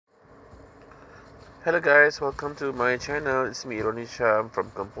Hello guys, welcome to my channel. It's me Ronisha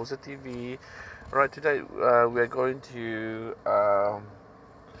from Composer TV. Alright, today we are going to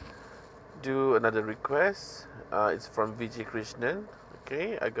do another request. It's from VJ Krishnan.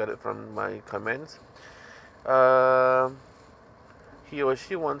 Okay, I got it from my comments. He or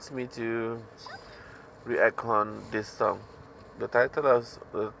she wants me to react on this song. The title of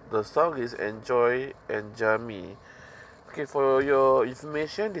the song is Enjaami. Okay, for your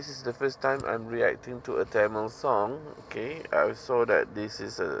information, this is the first time I'm reacting to a Tamil song. Okay, I saw that this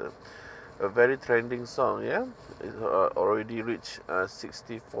is a very trending song. Yeah, it's already reached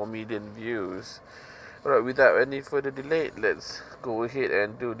 64 million views. Alright, without any further delay, let's go ahead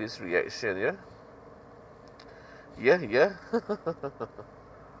and do this reaction. Yeah.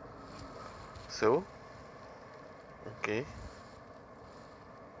 So, okay,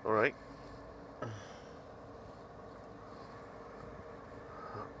 alright.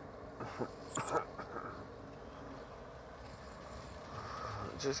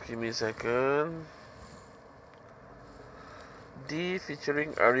 Just give me a second. Dhee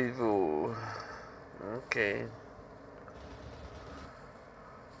featuring Arivu. Okay.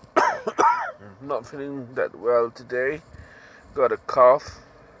 Not feeling that well today. Got a cough.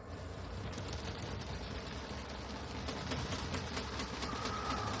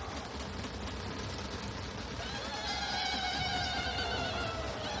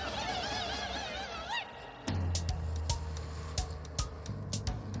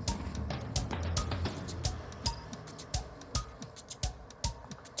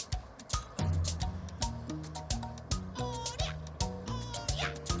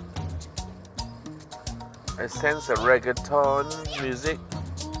 I sense a reggaeton music.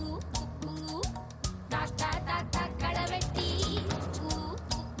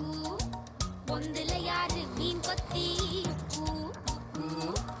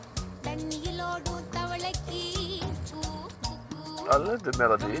 I love the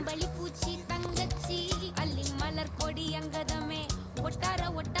melody.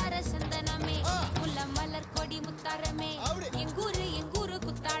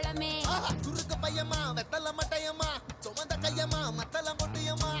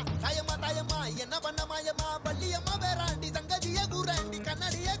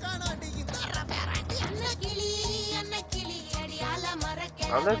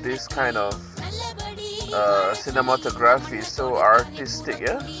 I love this kind of cinematography, so artistic,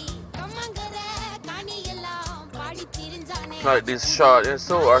 yeah? Like this shot, it's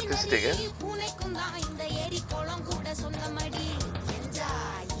so artistic, yeah?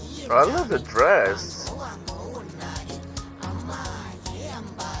 I love the dress.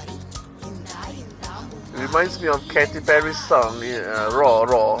 It reminds me of Katy Perry's song,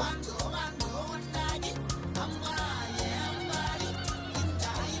 Raw.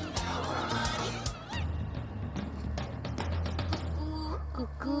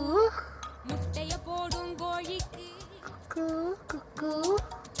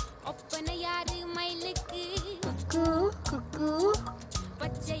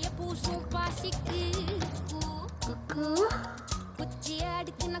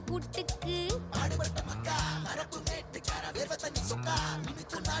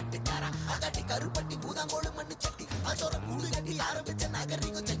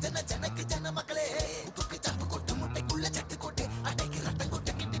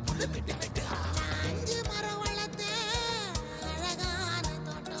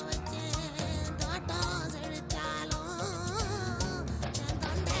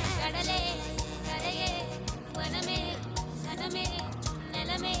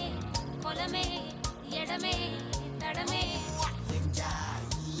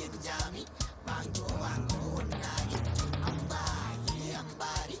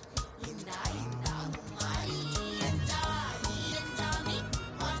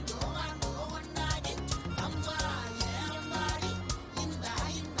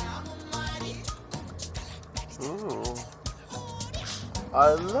 Ooh,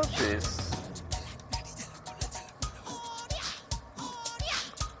 I love this.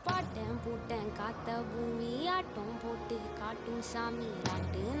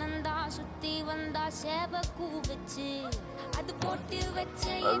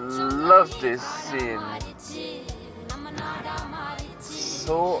 I love this scene.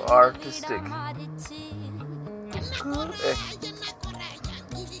 So artistic.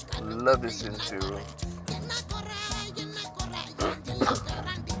 Love this scene too.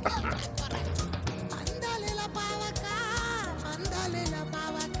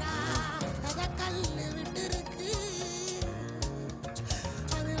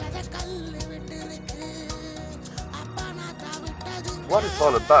 What it's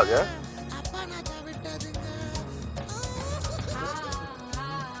all about, yeah?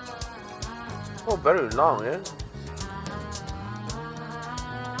 very long, yeah.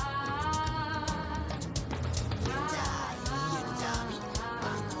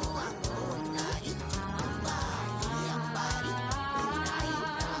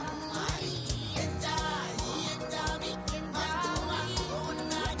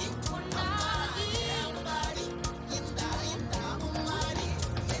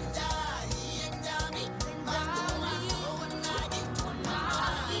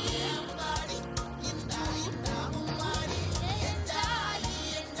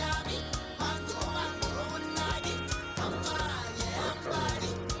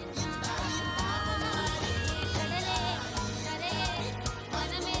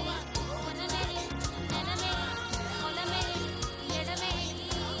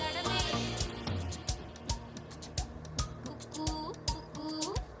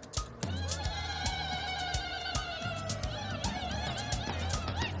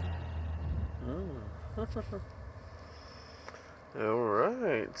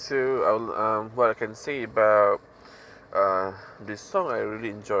 Alright, so what I can say about this song, I really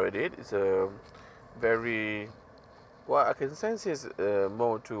enjoyed it. It's a very, what I can sense is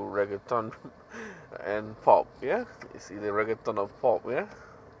more to reggaeton and pop, yeah? It's either reggaeton or pop, yeah?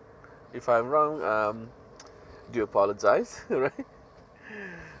 If I'm wrong, do apologize, right?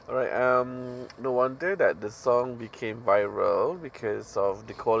 Alright, no wonder that the song became viral because of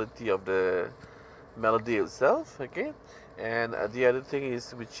the quality of the melody itself, okay? And the other thing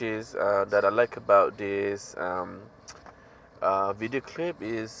is, which is that I like about this video clip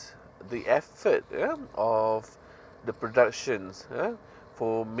is the effort, yeah, of the productions, yeah,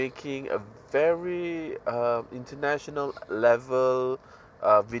 for making a very international level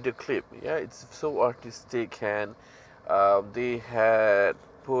video clip. Yeah, it's so artistic, and they had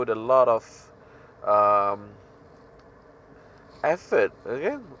put a lot of effort,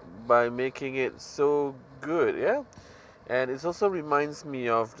 okay, by making it so good, yeah. And it also reminds me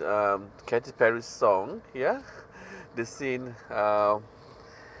of Katy Perry's song, yeah, the scene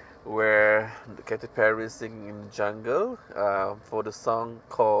where Katy Perry is singing in the jungle for the song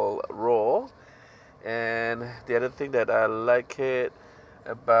called Raw. And the other thing that I like it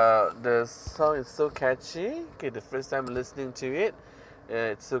about the song, is so catchy. Okay, the first time listening to it,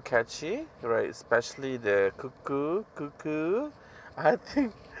 it's so catchy, right? Especially the cuckoo, cuckoo. I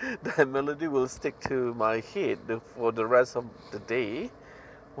think that melody will stick to my head for the rest of the day,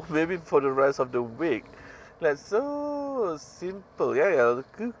 or maybe for the rest of the week. That's so simple. Yeah, yeah.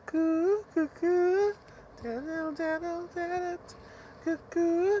 Cuckoo, cuckoo.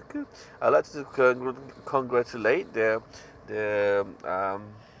 Cuckoo, cuckoo. I'd like to congratulate the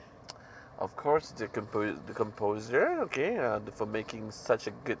of course the composer, okay, for making such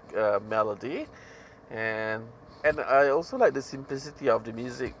a good melody, and I also like the simplicity of the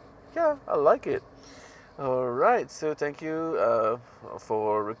music. Yeah, I like it. Alright, so thank you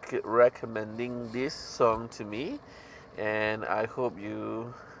for recommending this song to me, and I hope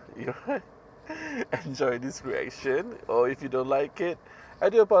you enjoy this reaction, or if you don't like it, I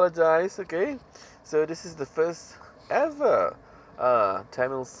do apologize, okay? So this is the first ever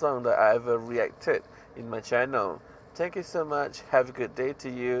Tamil song that I ever reacted in my channel. Thank you so much. Have a good day to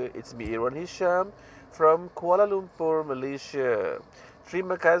you. It's me, Irwan Hisham, from Kuala Lumpur, Malaysia.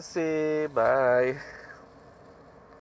 Terima kasih. Bye.